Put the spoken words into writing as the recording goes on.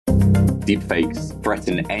deepfakes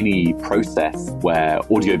threaten any process where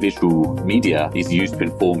audiovisual media is used to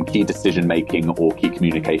inform key decision-making or key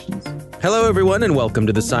communications. Hello, everyone, and welcome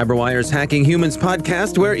to the CyberWire's Hacking Humans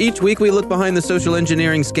podcast, where each week we look behind the social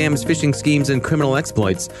engineering scams, phishing schemes, and criminal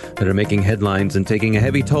exploits that are making headlines and taking a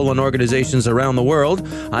heavy toll on organizations around the world.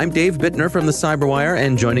 I'm Dave Bittner from the CyberWire,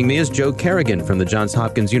 and joining me is Joe Kerrigan from the Johns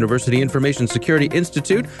Hopkins University Information Security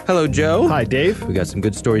Institute. Hello, Joe. Hi, Dave. We got some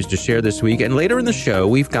good stories to share this week, and later in the show,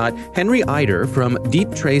 we've got Henry Ajder from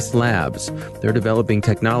Deeptrace Labs. They're developing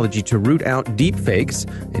technology to root out deepfakes,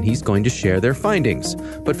 and he's going to share their findings.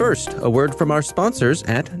 But first, a word from our sponsors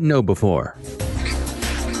at KnowBe4.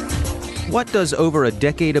 What does over a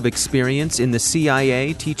decade of experience in the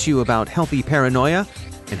CIA teach you about healthy paranoia?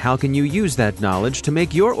 And how can you use that knowledge to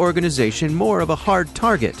make your organization more of a hard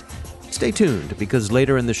target? Stay tuned, because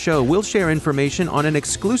later in the show, we'll share information on an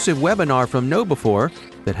exclusive webinar from KnowBe4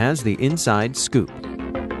 that has the inside scoop.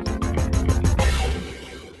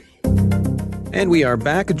 And we are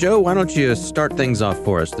back. Joe, why don't you start things off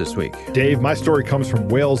for us this week? Dave, my story comes from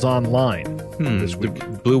Wales Online this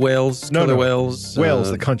week. Blue whales? Killer whales?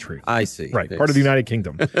 Wales, the country. I see. Right, part of the United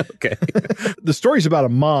Kingdom. Okay. The story's about a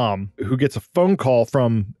mom who gets a phone call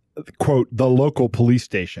from, quote, the local police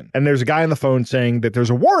station. And there's a guy on the phone saying that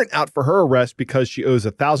there's a warrant out for her arrest because she owes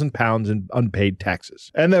 £1,000 in unpaid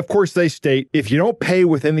taxes. And of course they state, if you don't pay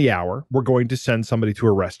within the hour, we're going to send somebody to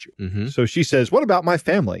arrest you. Mm-hmm. So she says, what about my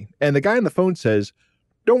family? And the guy on the phone says,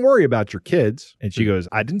 don't worry about your kids. And she goes,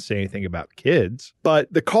 I didn't say anything about kids.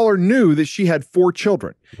 But the caller knew that she had 4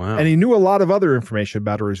 children. Wow. And he knew a lot of other information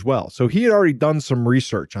about her as well. So he had already done some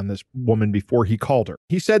research on this woman before he called her.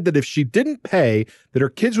 He said that if she didn't pay, that her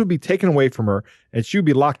kids would be taken away from her and she would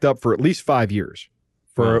be locked up for at least 5 years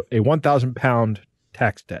for a £1,000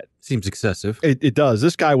 tax debt. Seems excessive. It does.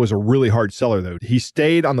 This guy was a really hard seller, though. He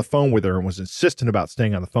stayed on the phone with her and was insistent about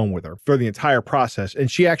staying on the phone with her for the entire process.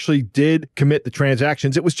 And she actually did commit the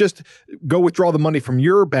transactions. It was just go withdraw the money from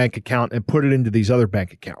your bank account and put it into these other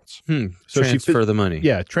bank accounts. So transfer the money.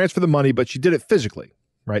 Yeah, transfer the money, but she did it physically.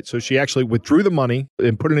 Right. So she actually withdrew the money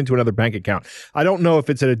and put it into another bank account. I don't know if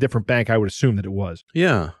it's at a different bank. I would assume that it was.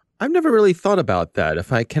 Yeah. I've never really thought about that.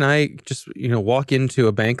 Can I just, walk into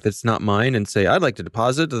a bank that's not mine and say, I'd like to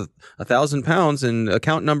deposit £1,000 in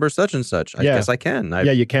account number such and such. I guess I can.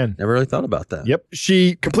 Yeah, you can. Never really thought about that. Yep.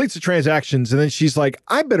 She completes the transactions and then she's like,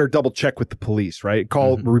 I better double check with the police, right?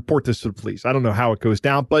 Report this to the police. I don't know how it goes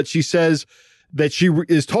down, but she says that she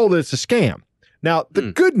is told that it's a scam. Now,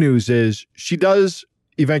 the good news is she does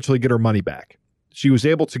eventually get her money back. She was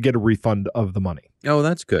able to get a refund of the money. Oh,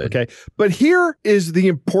 that's good. Okay. But here is the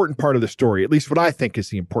important part of the story, at least what I think is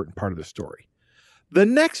the important part of the story. The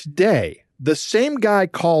next day, the same guy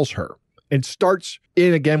calls her and starts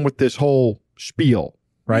in again with this whole spiel,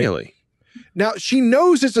 right? Really? Now, she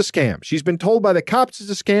knows it's a scam. She's been told by the cops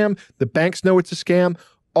it's a scam. The banks know it's a scam,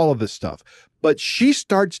 all of this stuff. But she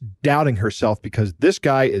starts doubting herself because this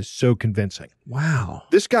guy is so convincing. Wow.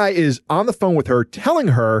 This guy is on the phone with her, telling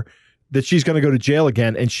her that she's going to go to jail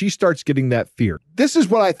again, and she starts getting that fear. This is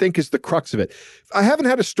what I think is the crux of it. I haven't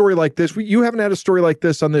had a story like this. You haven't had a story like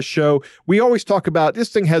this on this show. We always talk about this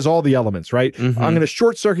thing has all the elements, right? Mm-hmm. I'm going to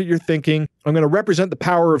short circuit your thinking. I'm going to represent the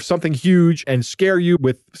power of something huge and scare you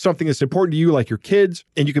with something that's important to you, like your kids,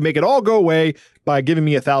 and you can make it all go away by giving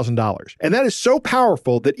me $1,000. And that is so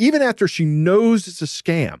powerful that even after she knows it's a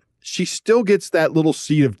scam, she still gets that little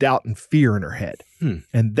seed of doubt and fear in her head.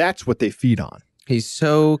 And that's what they feed on. He's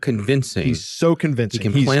so convincing. He's so convincing. He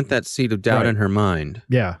can plant that seed of doubt in her mind.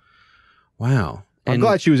 Yeah. Wow. I'm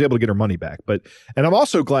glad she was able to get her money back. And I'm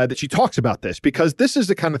also glad that she talks about this because this is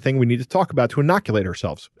the kind of thing we need to talk about to inoculate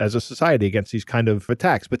ourselves as a society against these kind of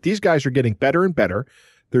attacks. But these guys are getting better and better.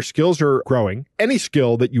 Their skills are growing. Any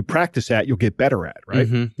skill that you practice at, you'll get better at, right?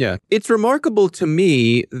 Mm-hmm. Yeah. It's remarkable to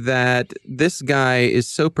me that this guy is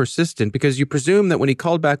so persistent because you presume that when he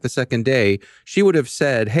called back the second day, she would have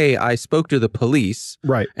said, hey, I spoke to the police.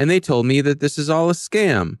 Right. And they told me that this is all a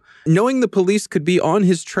scam. Knowing the police could be on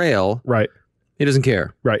his trail. Right. He doesn't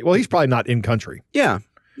care. Right. Well, he's probably not in country. Yeah.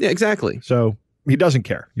 Yeah, exactly. So he doesn't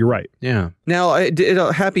care. You're right. Yeah. Now, did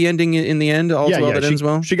a happy ending in the end? That ends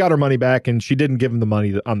well? She got her money back, and she didn't give him the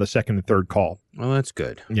money on the second and third call. Well, that's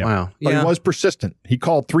good. Yeah. Wow. But he was persistent. He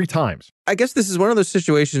called 3 times. I guess this is one of those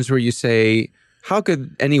situations where you say, how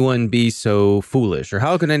could anyone be so foolish? Or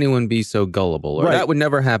how could anyone be so gullible? Or that would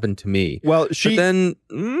never happen to me. Well, she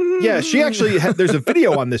actually there's a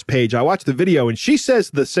video on this page. I watched the video and she says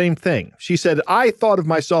the same thing. She said, I thought of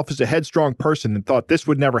myself as a headstrong person and thought this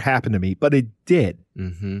would never happen to me, but it did.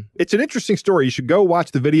 Mm-hmm. It's an interesting story. You should go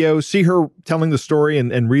watch the video, see her telling the story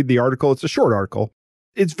and read the article. It's a short article.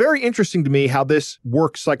 It's very interesting to me how this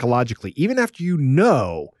works psychologically, even after you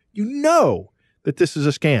know that this is a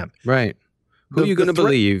scam. Right. Who are you going to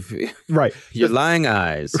believe? Right. Your lying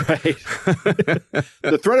eyes. Right.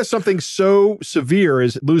 The threat of something so severe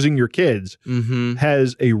as losing your kids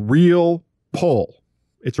has a real pull.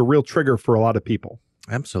 It's a real trigger for a lot of people.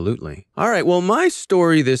 Absolutely. All right. Well, my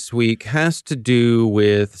story this week has to do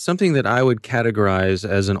with something that I would categorize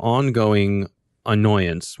as an ongoing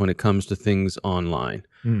annoyance when it comes to things online.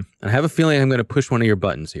 And I have a feeling I'm going to push one of your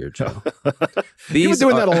buttons here, Joe. You've been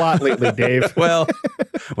doing that a lot lately, Dave. Well,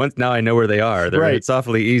 once now I know where they are. Right. It's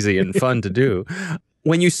awfully easy and fun to do.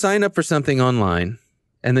 When you sign up for something online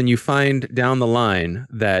and then you find down the line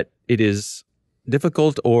that it is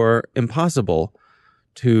difficult or impossible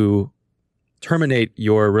to terminate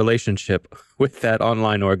your relationship with that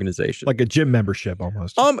online organization. Like a gym membership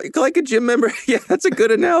almost. Like a gym member. Yeah, that's a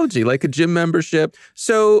good analogy. Like a gym membership.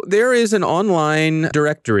 So there is an online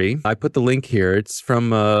directory. I put the link here. It's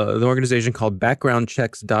from the organization called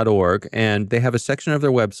backgroundchecks.org. And they have a section of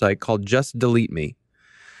their website called Just Delete Me.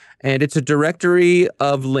 And it's a directory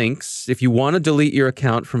of links. If you want to delete your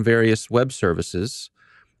account from various web services,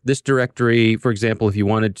 this directory, for example, if you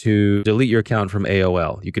wanted to delete your account from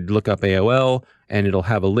AOL, you could look up AOL and it'll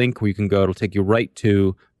have a link where you can go. It'll take you right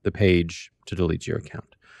to the page to delete your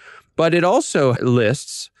account. But it also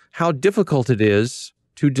lists how difficult it is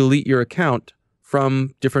to delete your account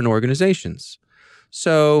from different organizations.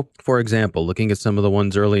 So, for example, looking at some of the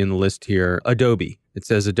ones early in the list here, Adobe. It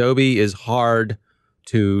says Adobe is hard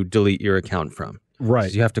to delete your account from. Right.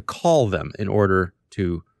 So you have to call them in order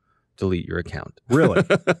to delete your account. Really?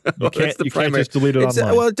 You can't just delete it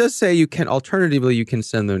online. Well, it does say you can, alternatively, you can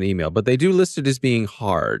send them an email, but they do list it as being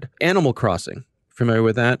hard. Animal Crossing, familiar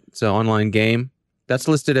with that? It's an online game. That's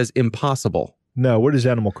listed as impossible. No, what is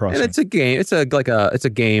Animal Crossing? And it's a game. It's a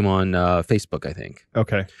game on Facebook, I think.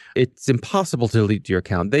 Okay. It's impossible to delete your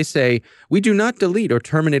account. They say, we do not delete or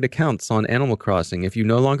terminate accounts on Animal Crossing. If you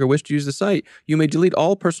no longer wish to use the site, you may delete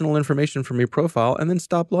all personal information from your profile and then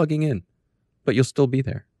stop logging in. But you'll still be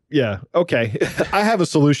there. Yeah. Okay. I have a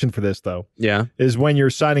solution for this, though. Yeah. Is when you're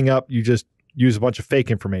signing up, you just use a bunch of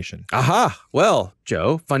fake information. Aha. Well,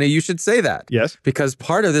 Joe, funny you should say that. Yes. Because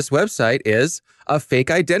part of this website is a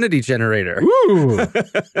fake identity generator. Ooh.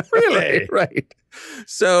 Really? Right.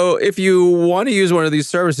 So if you want to use one of these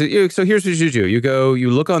services, so here's what you do. You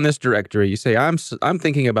look on this directory. You say, I'm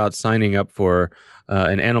thinking about signing up for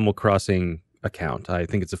an Animal Crossing account. I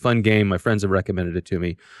think it's a fun game. My friends have recommended it to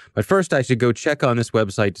me. But first, I should go check on this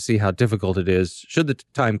website to see how difficult it is, should the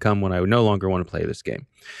time come when I would no longer want to play this game.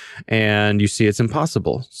 And you see it's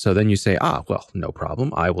impossible. So then you say, well, no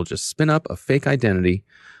problem. I will just spin up a fake identity,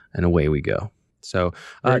 and away we go. So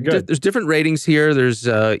there's different ratings here. There's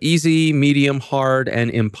easy, medium, hard,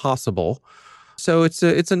 and impossible. So it's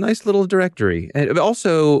a nice little directory. And it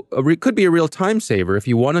also could be a real time saver if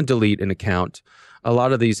you want to delete an account. A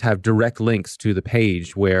lot of these have direct links to the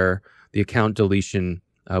page where the account deletion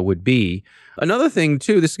would be. Another thing,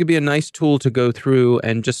 too, this could be a nice tool to go through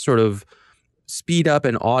and just sort of speed up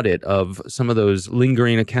an audit of some of those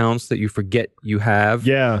lingering accounts that you forget you have.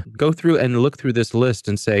 Yeah. Go through and look through this list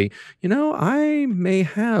and say, I may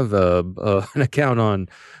have an account on,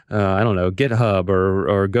 I don't know, GitHub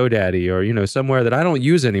or GoDaddy or, somewhere that I don't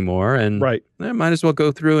use anymore. And right. I might as well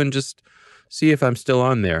go through and just see if I'm still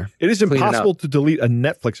on there. It is impossible to delete a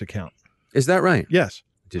Netflix account. Is that right? Yes.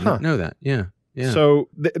 Did not know that. Yeah. So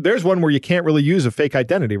there's one where you can't really use a fake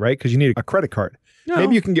identity, right? Because you need a credit card. No.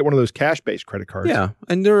 Maybe you can get one of those cash-based credit cards. Yeah,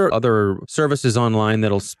 and there are other services online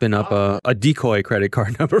that'll spin up a decoy credit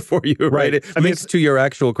card number for you, right? It links to your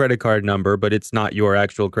actual credit card number, but it's not your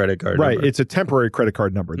actual credit card number. Right, it's a temporary credit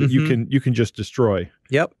card number that you can just destroy.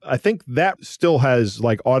 Yep. I think that still has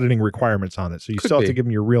like auditing requirements on it, so you still have to give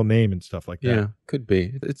them your real name and stuff like that. Yeah, could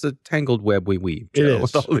be. It's a tangled web we weave, Joe,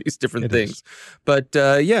 with all these different things. Is. But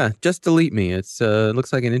Just Delete Me. It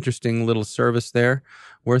looks like an interesting little service there,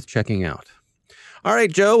 worth checking out. All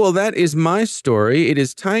right, Joe, well, that is my story. It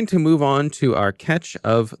is time to move on to our catch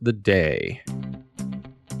of the day.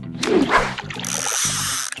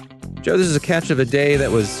 Joe, this is a catch of the day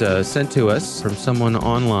that was sent to us from someone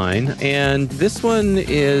online. And this one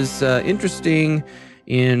is interesting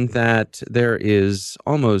in that there is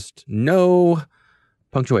almost no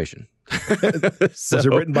punctuation. Was it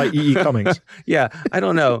written by E.E. Cummings? Yeah, I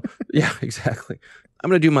don't know. Yeah, exactly.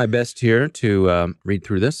 I'm going to do my best here to read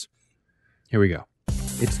through this. Here we go.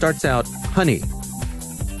 It starts out, honey,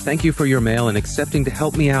 Thank you for your mail and accepting to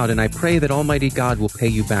help me out, and I pray that Almighty God will pay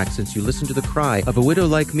you back. Since you listened to the cry of a widow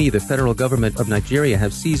like me, the federal government of Nigeria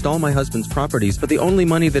have seized all my husband's properties, but the only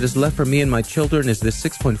money that is left for me and my children is this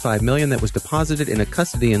 $6.5 million that was deposited in a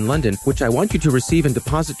custody in London, which I want you to receive and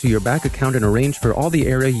deposit to your bank account and arrange for all the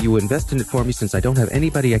area you invest in it for me, since I don't have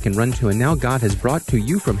anybody I can run to, and now God has brought to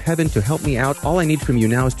you from heaven to help me out. All I need from you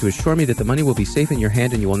now is to assure me that the money will be safe in your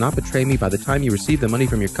hand and you will not betray me by the time you receive the money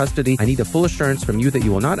from your custody. I need a full assurance from you that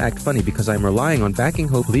you will not act funny, because I am relying on backing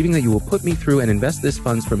hope, believing that you will put me through and invest this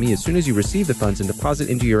funds for me as soon as you receive the funds and deposit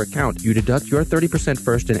into your account. You deduct your 30%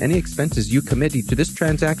 first, and any expenses you commit to this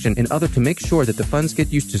transaction in order to make sure that the funds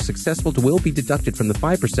get used to successful will be deducted from the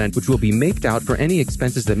 5%, which will be maked out for any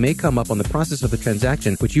expenses that may come up on the process of the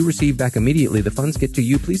transaction, which you receive back immediately. The funds get to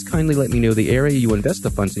you. Please kindly let me know the area you invest the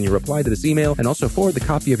funds in your reply to this email, and also forward the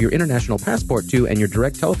copy of your international passport to and your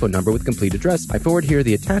direct telephone number with complete address. I forward here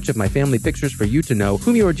the attach of my family pictures for you to know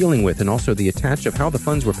whom you are dealing with, and also the attach of how the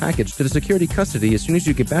funds were packaged to the security custody. As soon as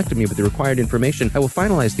you get back to me with the required information, I will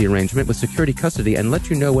finalize the arrangement with security custody and let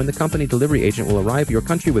you know when the company delivery agent will arrive at your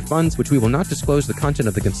country with funds, which we will not disclose the content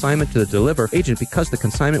of the consignment to the deliver agent because the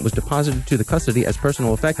consignment was deposited to the custody as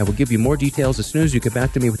personal effect. I will give you more details as soon as you get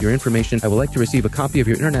back to me with your information. I would like to receive a copy of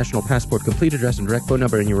your international passport, complete address, and direct phone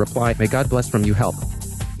number in your reply. May God bless from you help.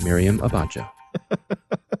 Miriam Abacha.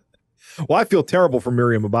 Well, I feel terrible for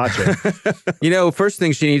Miriam Abacha. First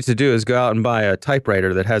thing she needs to do is go out and buy a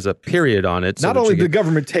typewriter that has a period on it. Not only did the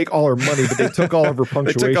government take all her money, but they took all of her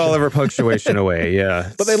punctuation. They took all of her punctuation away,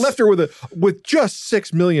 yeah. But they left her with just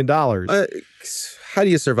 $6 million. How do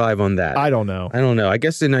you survive on that? I don't know. I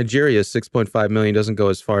guess in Nigeria, $6.5 million doesn't go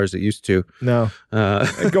as far as it used to. No.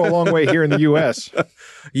 It'd go a long way here in the U.S.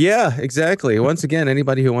 Yeah, exactly. Once again,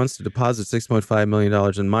 anybody who wants to deposit $6.5 million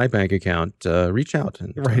in my bank account, reach out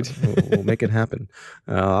and we'll make it happen.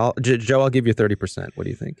 Joe, I'll give you 30%. What do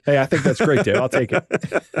you think? Hey, I think that's great, Dave. I'll take it.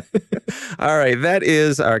 All right, that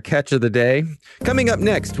is our catch of the day. Coming up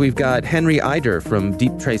next, we've got Henry Ajder from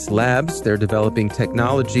Deeptrace Labs. They're developing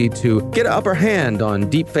technology to get an upper hand on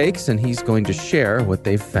deepfakes, and he's going to share what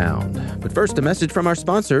they've found. But first, a message from our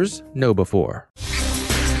sponsors, Know Before.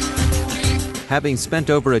 Having spent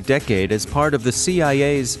over a decade as part of the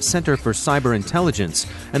CIA's Center for Cyber Intelligence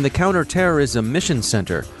and the Counterterrorism Mission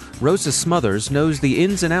Center, Rosa Smothers knows the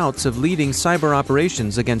ins and outs of leading cyber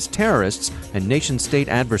operations against terrorists and nation-state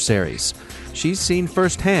adversaries. She's seen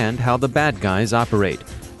firsthand how the bad guys operate.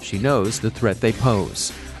 She knows the threat they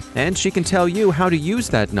pose. And she can tell you how to use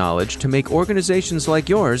that knowledge to make organizations like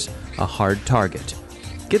yours a hard target.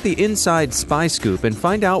 Get the inside spy scoop and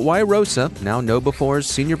find out why Rosa, now Know Before's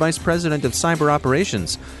Senior Vice President of Cyber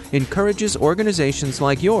Operations, encourages organizations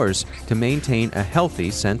like yours to maintain a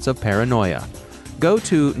healthy sense of paranoia. Go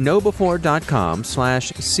to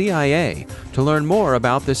knowbefore.com/CIA to learn more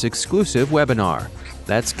about this exclusive webinar.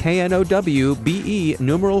 That's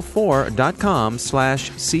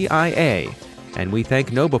KNOWBE4.com/CIA. And we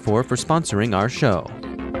thank Know Before for sponsoring our show.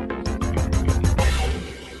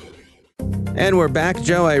 And we're back.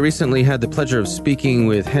 Joe, I recently had the pleasure of speaking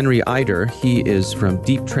with Henry Ajder. He is from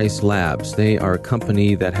Deeptrace Labs. They are a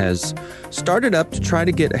company that has started up to try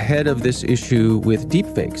to get ahead of this issue with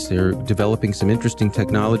deepfakes. They're developing some interesting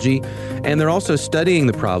technology, and they're also studying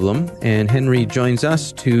the problem. And Henry joins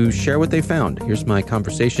us to share what they found. Here's my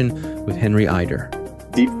conversation with Henry Ajder.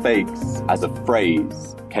 Deepfakes as a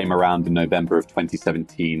phrase came around in November of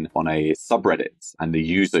 2017 on a subreddit, and the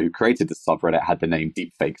user who created the subreddit had the name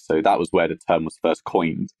deepfake, so that was where the term was first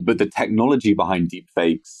coined. But the technology behind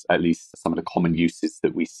deepfakes, at least some of the common uses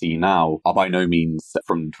that we see now, are by no means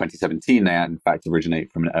from 2017. They in fact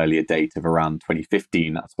originate from an earlier date of around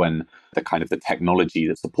 2015. That's when the technology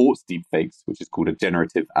that supports deepfakes, which is called a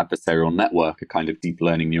generative adversarial network, a kind of deep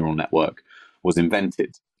learning neural network, was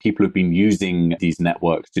invented. People have been using these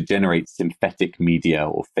networks to generate synthetic media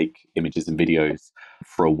or fake images and videos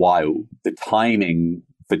for a while. The timing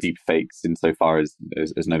for deepfakes, insofar as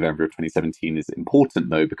November of 2017, is important,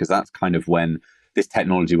 though, because that's kind of when this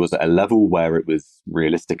technology was at a level where it was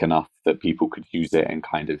realistic enough that people could use it and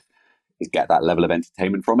kind of get that level of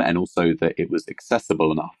entertainment from it, and also that it was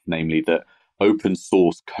accessible enough, namely that open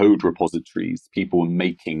source code repositories, people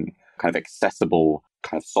making kind of accessible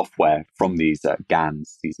kind of software from these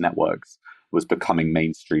GANs, these networks, was becoming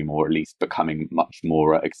mainstream, or at least becoming much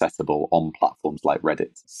more accessible on platforms like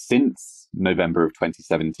Reddit. Since November of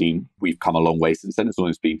 2017, we've come a long way since then. It's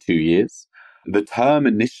almost been 2 years. The term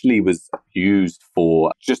initially was used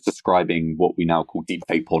for just describing what we now call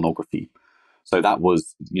deepfake pornography. So that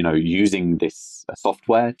was, using this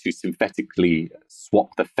software to synthetically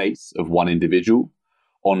swap the face of one individual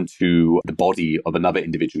onto the body of another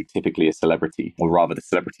individual, typically a celebrity, or rather the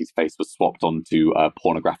celebrity's face was swapped onto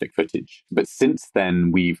pornographic footage. But since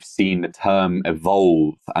then, we've seen the term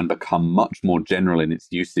evolve and become much more general in its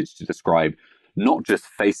usage to describe not just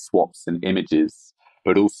face swaps and images,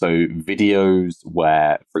 but also videos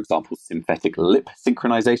where, for example, synthetic lip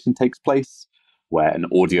synchronization takes place, where an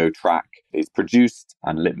audio track is produced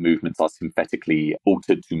and lip movements are synthetically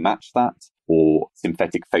altered to match that, or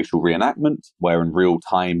synthetic facial reenactment, where in real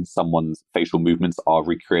time someone's facial movements are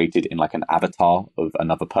recreated in like an avatar of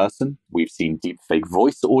another person. We've seen deepfake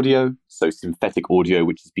voice audio, so synthetic audio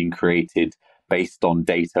which has been created based on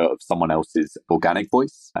data of someone else's organic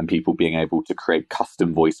voice, and people being able to create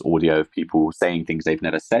custom voice audio of people saying things they've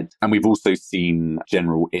never said. And we've also seen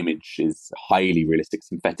general images, highly realistic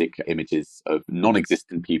synthetic images of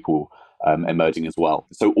non-existent people emerging as well.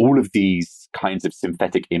 So all of these kinds of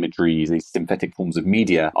synthetic imagery, these synthetic forms of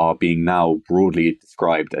media are being now broadly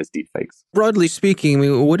described as deepfakes. Broadly speaking, I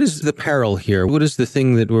mean, what is the peril here? What is the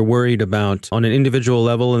thing that we're worried about on an individual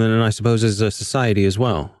level and then I suppose as a society as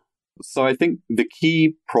well? So I think the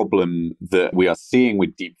key problem that we are seeing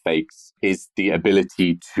with deepfakes is the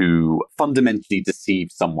ability to fundamentally deceive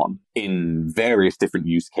someone in various different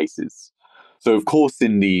use cases. So of course,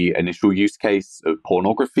 in the initial use case of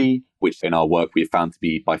pornography, which in our work we have found to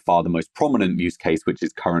be by far the most prominent use case, which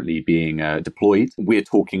is currently being deployed, we're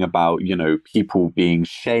talking about, people being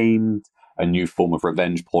shamed, a new form of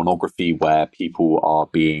revenge pornography where people are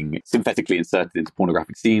being synthetically inserted into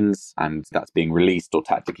pornographic scenes and that's being released or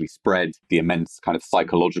tactically spread, the immense kind of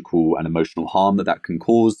psychological and emotional harm that can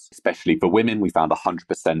cause, especially for women. We found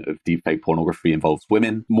 100% of deepfake pornography involves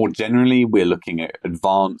women. More generally, we're looking at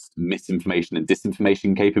advanced misinformation and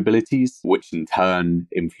disinformation capabilities, which in turn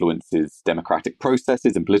influences democratic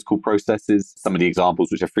processes and political processes. Some of the examples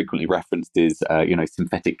which are frequently referenced is,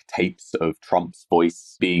 synthetic tapes of Trump's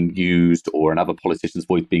voice being used or another politician's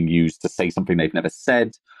voice being used to say something they've never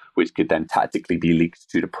said, which could then tactically be leaked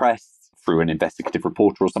to the press through an investigative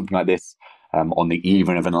reporter or something like this on the eve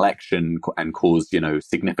of an election and cause,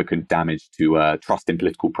 significant damage to trust in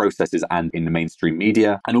political processes and in the mainstream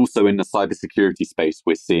media. And also in the cybersecurity space,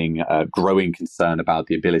 we're seeing growing concern about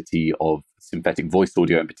the ability of synthetic voice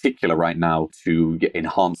audio in particular right now to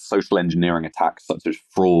enhance social engineering attacks such as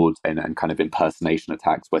fraud and kind of impersonation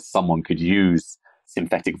attacks where someone could use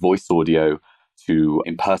synthetic voice audio to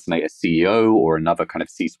impersonate a CEO or another kind of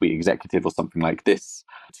C-suite executive or something like this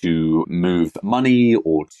to move money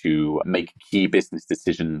or to make key business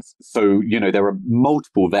decisions. So, there are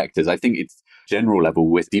multiple vectors. I think it's general level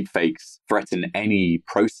with deepfakes threaten any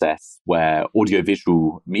process where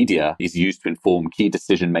audiovisual media is used to inform key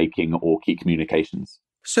decision-making or key communications.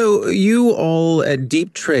 So you all at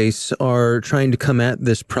Deeptrace are trying to come at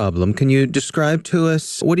this problem. Can you describe to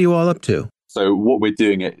us, what are you all up to? So what we're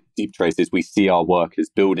doing at Deeptrace is we see our work as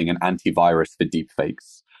building an antivirus for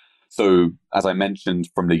deepfakes. So as I mentioned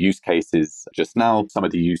from the use cases just now, some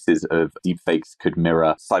of the uses of deepfakes could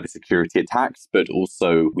mirror cybersecurity attacks, but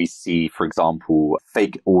also we see, for example,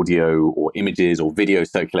 fake audio or images or video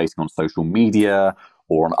circulating on social media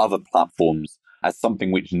or on other platforms as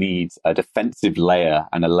something which needs a defensive layer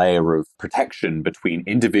and a layer of protection between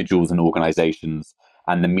individuals and organizations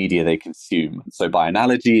and the media they consume. So by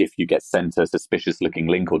analogy, if you get sent a suspicious looking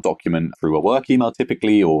link or document through a work email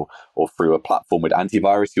typically, or through a platform with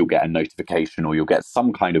antivirus, you'll get a notification or you'll get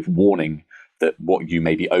some kind of warning that what you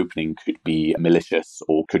may be opening could be malicious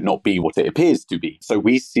or could not be what it appears to be. So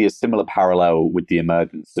we see a similar parallel with the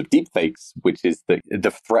emergence of deepfakes, which is that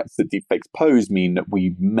the threats that deepfakes pose mean that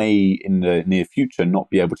we may in the near future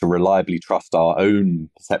not be able to reliably trust our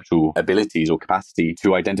own perceptual abilities or capacity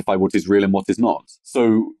to identify what is real and what is not.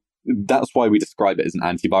 So that's why we describe it as an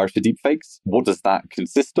antivirus for deepfakes. What does that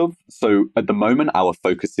consist of? So at the moment, our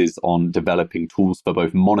focus is on developing tools for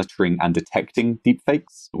both monitoring and detecting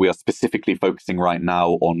deepfakes. We are specifically focusing right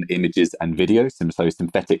now on images and video, so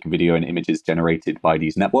synthetic video and images generated by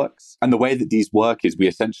these networks. And the way that these work is we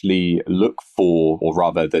essentially look for, or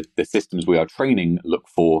rather the systems we are training look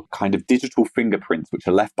for kind of digital fingerprints which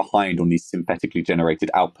are left behind on these synthetically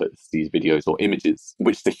generated outputs, these videos or images,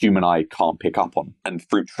 which the human eye can't pick up on. And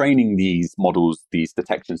through training these models, these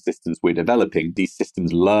detection systems we're developing, these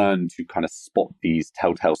systems learn to kind of spot these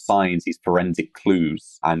telltale signs, these forensic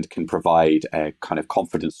clues, and can provide a kind of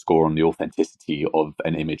confidence score on the authenticity of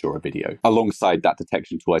an image or a video. Alongside that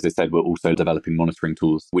detection tool, as I said, we're also developing monitoring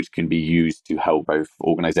tools which can be used to help both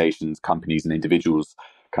organizations, companies, and individuals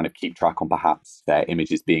kind of keep track on perhaps their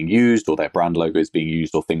images being used or their brand logos being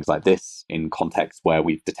used or things like this in contexts where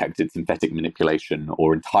we've detected synthetic manipulation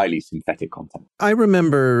or entirely synthetic content. I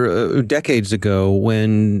remember decades ago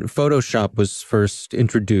when Photoshop was first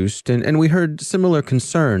introduced, and we heard similar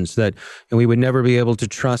concerns that we would never be able to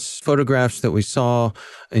trust photographs that we saw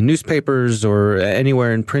in newspapers or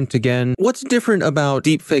anywhere in print again. What's different about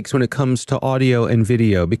deepfakes when it comes to audio and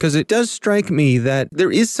video? Because it does strike me that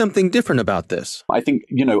there is something different about this. I think,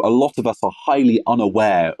 a lot of us are highly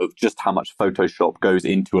unaware of just how much Photoshop goes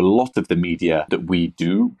into a lot of the media that we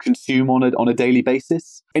do consume on a daily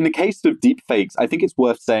basis. In the case of deepfakes, I think it's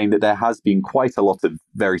worth saying that there has been quite a lot of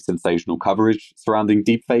very sensational coverage surrounding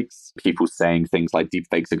deepfakes. People saying things like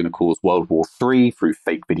deepfakes are going to cause World War III through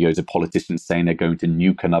fake videos of politicians saying they're going to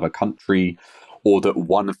nuke another country, or that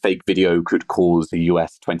one fake video could cause the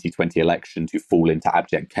US 2020 election to fall into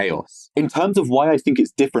abject chaos. In terms of why I think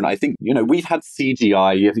it's different, I think, we've had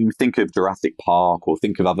CGI. You think of Jurassic Park or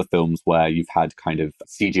think of other films where you've had kind of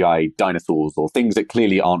CGI dinosaurs or things that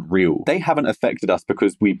clearly aren't real. They haven't affected us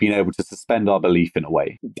because we've been able to suspend our belief in a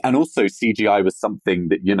way. And also CGI was something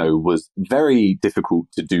that, was very difficult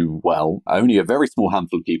to do well. Only a very small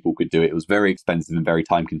handful of people could do it. It was very expensive and very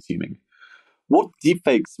time consuming. What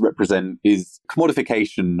deepfakes represent is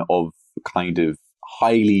commodification of kind of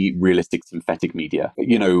highly realistic synthetic media.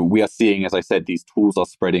 We are seeing, as I said, these tools are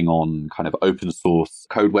spreading on kind of open source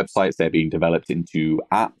code websites. They're being developed into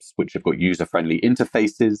apps which have got user-friendly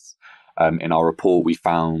interfaces. In our report, we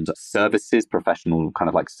found services, professional kind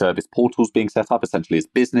of like service portals being set up essentially as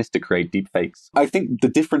business to create deepfakes. I think the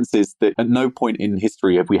difference is that at no point in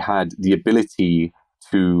history have we had the ability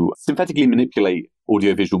to synthetically manipulate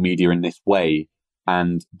audiovisual media in this way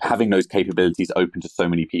and having those capabilities open to so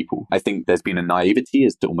many people. I think there's been a naivety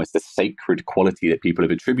as to almost a sacred quality that people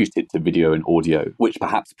have attributed to video and audio, which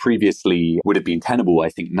perhaps previously would have been tenable, I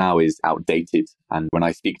think now is outdated. And when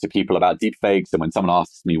I speak to people about deepfakes and when someone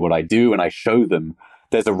asks me what I do and I show them,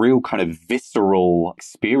 there's a real kind of visceral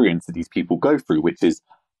experience that these people go through, which is,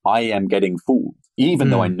 I am getting fooled. Even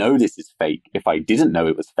though I know this is fake, if I didn't know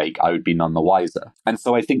it was fake, I would be none the wiser. And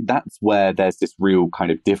so I think that's where there's this real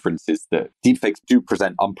kind of difference, is that deepfakes do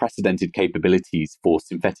present unprecedented capabilities for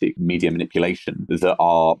synthetic media manipulation that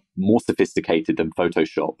are more sophisticated than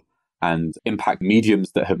Photoshop and impact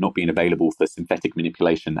mediums that have not been available for synthetic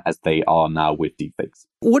manipulation as they are now with deepfakes.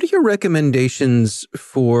 What are your recommendations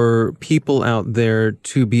for people out there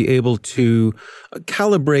to be able to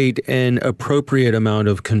calibrate an appropriate amount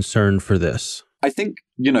of concern for this? I think,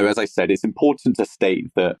 as I said, it's important to state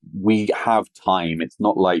that we have time. It's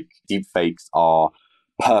not like deepfakes are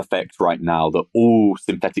perfect right now, that all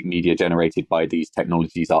synthetic media generated by these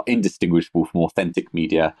technologies are indistinguishable from authentic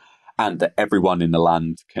media, and that everyone in the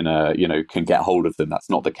land can get hold of them. That's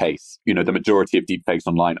not the case. The majority of deepfakes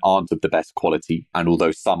online aren't of the best quality. And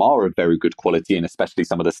although some are of very good quality, and especially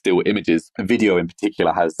some of the still images, video in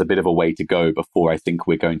particular has a bit of a way to go before I think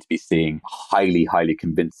we're going to be seeing highly, highly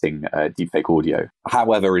convincing deepfake audio.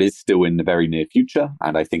 However, it is still in the very near future.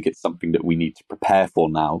 And I think it's something that we need to prepare for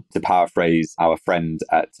now. To paraphrase our friend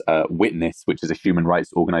at Witness, which is a human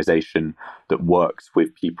rights organization that works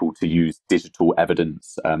with people to use digital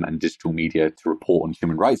evidence and digital media to report on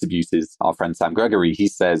human rights abuses, our friend Sam Gregory, he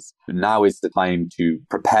says, now is the time to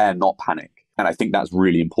prepare, not panic. And I think that's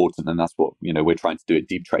really important. And that's what, we're trying to do at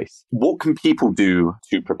Deeptrace. What can people do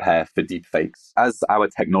to prepare for deepfakes? As our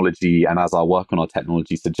technology and as our work on our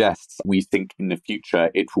technology suggests, we think in the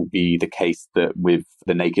future it will be the case that with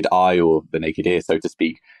the naked eye or the naked ear, so to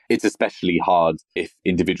speak, it's especially hard if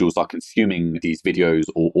individuals are consuming these videos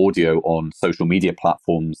or audio on social media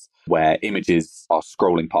platforms where images are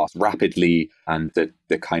scrolling past rapidly, and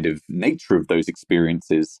the kind of nature of those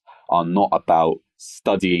experiences are not about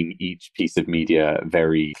studying each piece of media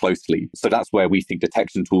very closely. So that's where we think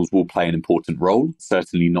detection tools will play an important role,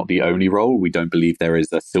 certainly not the only role. We don't believe there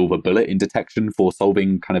is a silver bullet in detection for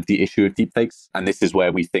solving kind of the issue of deepfakes. And this is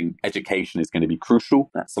where we think education is going to be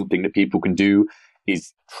crucial. That's something that people can do,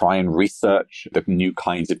 is try and research the new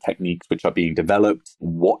kinds of techniques which are being developed,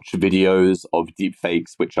 watch videos of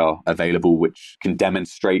deepfakes which are available, which can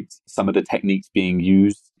demonstrate some of the techniques being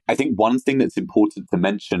used. I think one thing that's important to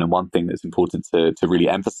mention and one thing that's important to really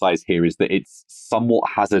emphasize here is that it's somewhat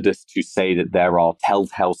hazardous to say that there are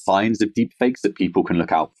telltale signs of deepfakes that people can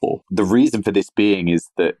look out for. The reason for this being is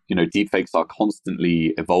that, deepfakes are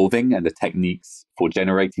constantly evolving and the techniques for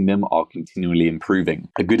generating them are continually improving.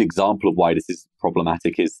 A good example of why this is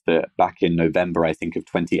problematic is that back in November, I think, of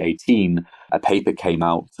 2018, a paper came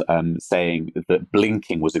out saying that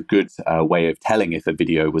blinking was a good way of telling if a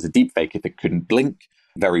video was a deepfake, if it couldn't blink.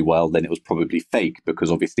 very well, then it was probably fake,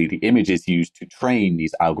 because obviously the images used to train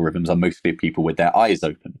these algorithms are mostly of people with their eyes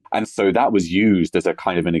open. And so that was used as a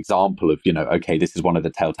kind of an example of, okay, this is one of the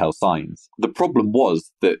telltale signs. The problem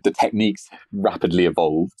was that the techniques rapidly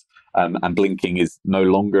evolved. And blinking is no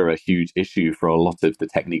longer a huge issue for a lot of the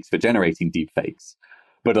techniques for generating deepfakes.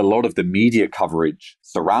 But a lot of the media coverage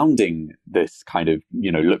surrounding this kind of,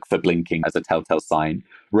 look for blinking as a telltale sign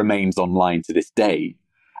remains online to this day.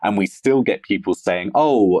 And we still get people saying,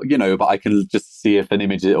 but I can just see if an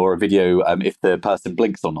image or a video, if the person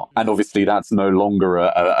blinks or not. And obviously that's no longer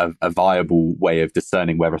a viable way of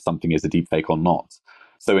discerning whether something is a deepfake or not.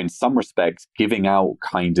 So in some respects, giving out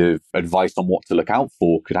kind of advice on what to look out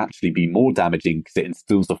for could actually be more damaging, because it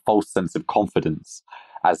instills a false sense of confidence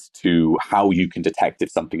as to how you can detect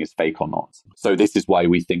if something is fake or not. So this is why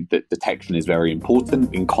we think that detection is very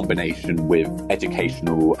important, in combination with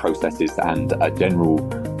educational processes and a general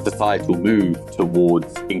societal move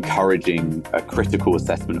towards encouraging a critical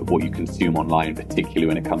assessment of what you consume online, particularly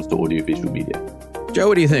when it comes to audiovisual media. Joe,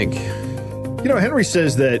 what do you think? Henry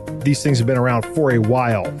says that these things have been around for a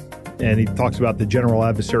while, and he talks about the general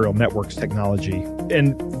adversarial networks technology.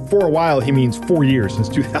 And for a while, he means 4 years, since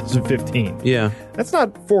 2015. Yeah. That's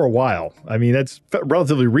not for a while. I mean, that's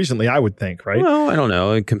relatively recently, I would think, right? Well, I don't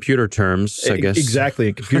know. In computer terms, I guess. Exactly.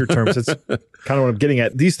 In computer terms, that's kind of what I'm getting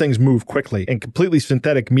at. These things move quickly, and completely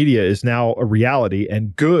synthetic media is now a reality,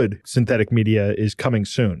 and good synthetic media is coming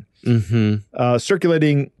soon. Mm-hmm.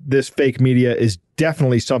 Circulating this fake media is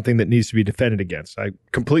definitely something that needs to be defended against. I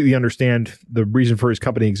completely understand the reason for his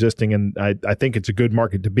company existing, and I think it's a good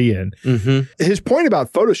market to be in. Mm-hmm. His point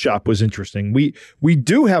about Photoshop was interesting. We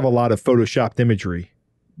do have a lot of Photoshopped imagery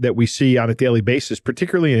that we see on a daily basis,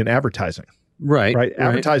 particularly in advertising. Right.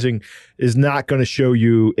 Advertising is not going to show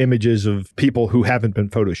you images of people who haven't been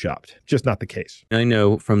Photoshopped. Just not the case. I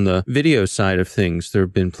know from the video side of things, there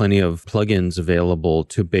have been plenty of plugins available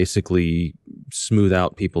to basically smooth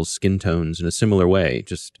out people's skin tones in a similar way.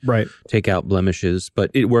 Just take out blemishes,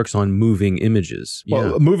 but it works on moving images.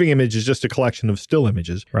 Well, a moving image is just a collection of still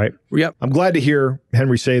images, right? Yep. I'm glad to hear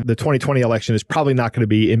Henry say the 2020 election is probably not going to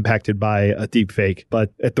be impacted by a deep fake,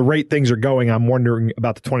 but at the rate things are going, I'm wondering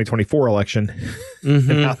about the 2024 election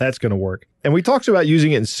and how that's going to work. And we talked about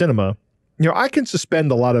using it in cinema. I can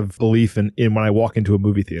suspend a lot of belief in when I walk into a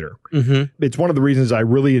movie theater. Mm-hmm. It's one of the reasons I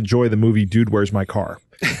really enjoy the movie Dude, Where's My Car?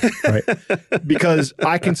 Right? Because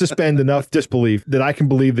I can suspend enough disbelief that I can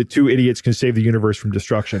believe that two idiots can save the universe from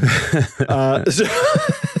destruction.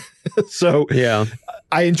 So yeah,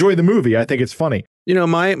 I enjoy the movie. I think it's funny.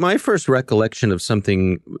 My first recollection of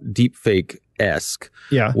something deepfake-esque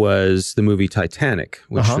was the movie Titanic,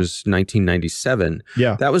 which was 1997.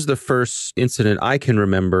 Yeah. That was the first incident I can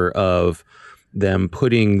remember of them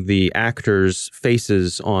putting the actors'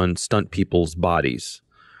 faces on stunt people's bodies.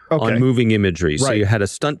 On moving imagery. So you had a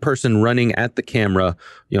stunt person running at the camera,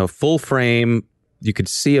 full frame. You could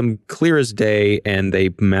see them clear as day, and they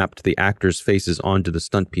mapped the actors' faces onto the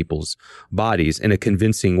stunt people's bodies in a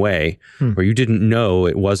convincing way where you didn't know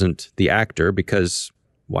it wasn't the actor, because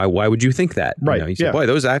why would you think that? Right. You said, boy,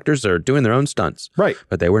 those actors are doing their own stunts. Right.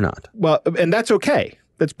 But they were not. Well, and that's okay.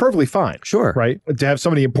 That's perfectly fine. Sure. Right. To have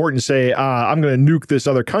somebody important say, I'm going to nuke this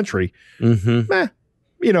other country.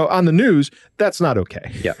 On the news, that's not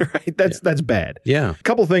okay. Yeah. Right? That's bad. Yeah. A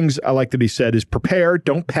couple things I like that he said is prepare,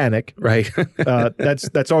 don't panic. Right.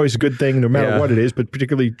 That's always a good thing, no matter what it is, but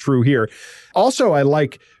particularly true here. Also, I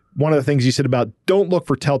like one of the things he said about don't look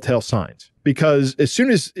for telltale signs, because as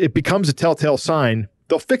soon as it becomes a telltale sign,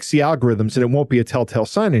 they'll fix the algorithms and it won't be a telltale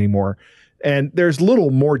sign anymore. And there's little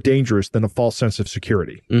more dangerous than a false sense of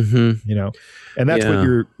security, and that's what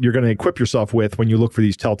you're going to equip yourself with when you look for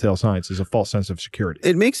these telltale signs, is a false sense of security.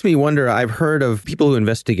 It makes me wonder, I've heard of people who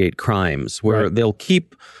investigate crimes where they'll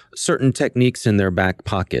keep certain techniques in their back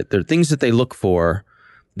pocket. They're things that they look for.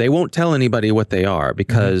 They won't tell anybody what they are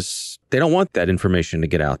because they don't want that information to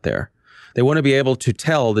get out there. They want to be able to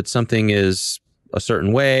tell that something is a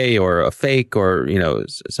certain way or a fake or,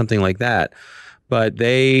 something like that. But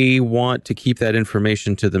they want to keep that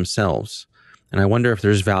information to themselves. And I wonder if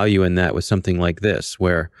there's value in that with something like this,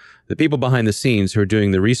 where the people behind the scenes who are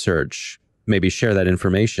doing the research maybe share that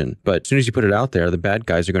information. But as soon as you put it out there, the bad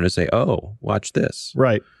guys are going to say, oh, watch this.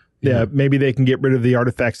 Right. Yeah, maybe they can get rid of the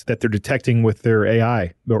artifacts that they're detecting with their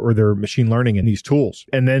AI or their machine learning and these tools,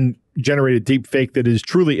 and then generated deep fake that is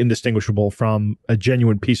truly indistinguishable from a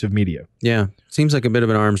genuine piece of media. Yeah. Seems like a bit of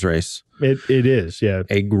an arms race. It is, yeah.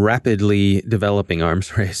 A rapidly developing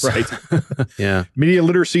arms race. Right. Yeah. Media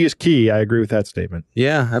literacy is key. I agree with that statement.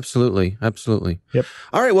 Yeah, absolutely. Absolutely. Yep.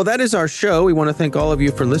 All right. Well, that is our show. We want to thank all of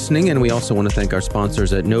you for listening, and we also want to thank our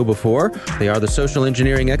sponsors at Know Before. They are the social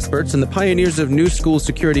engineering experts and the pioneers of new school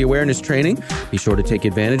security awareness training. Be sure to take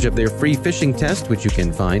advantage of their free phishing test, which you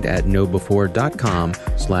can find at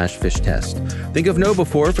knowbefore.com/phish test. Think of Know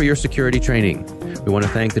Before for your security training. We want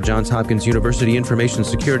to thank the Johns Hopkins University Information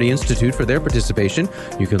Security Institute for their participation.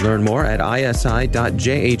 You can learn more at isi.jhu.edu.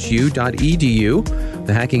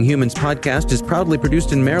 The Hacking Humans podcast is proudly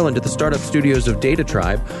produced in Maryland at the startup studios of Data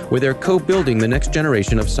Tribe, where they're co-building the next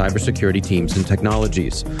generation of cybersecurity teams and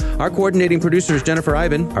technologies. Our coordinating producer is Jennifer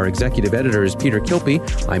Ivan. Our executive editor is Peter Kilpie.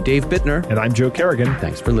 I'm Dave Bittner. And I'm Joe Kerrigan.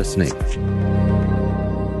 Thanks for listening.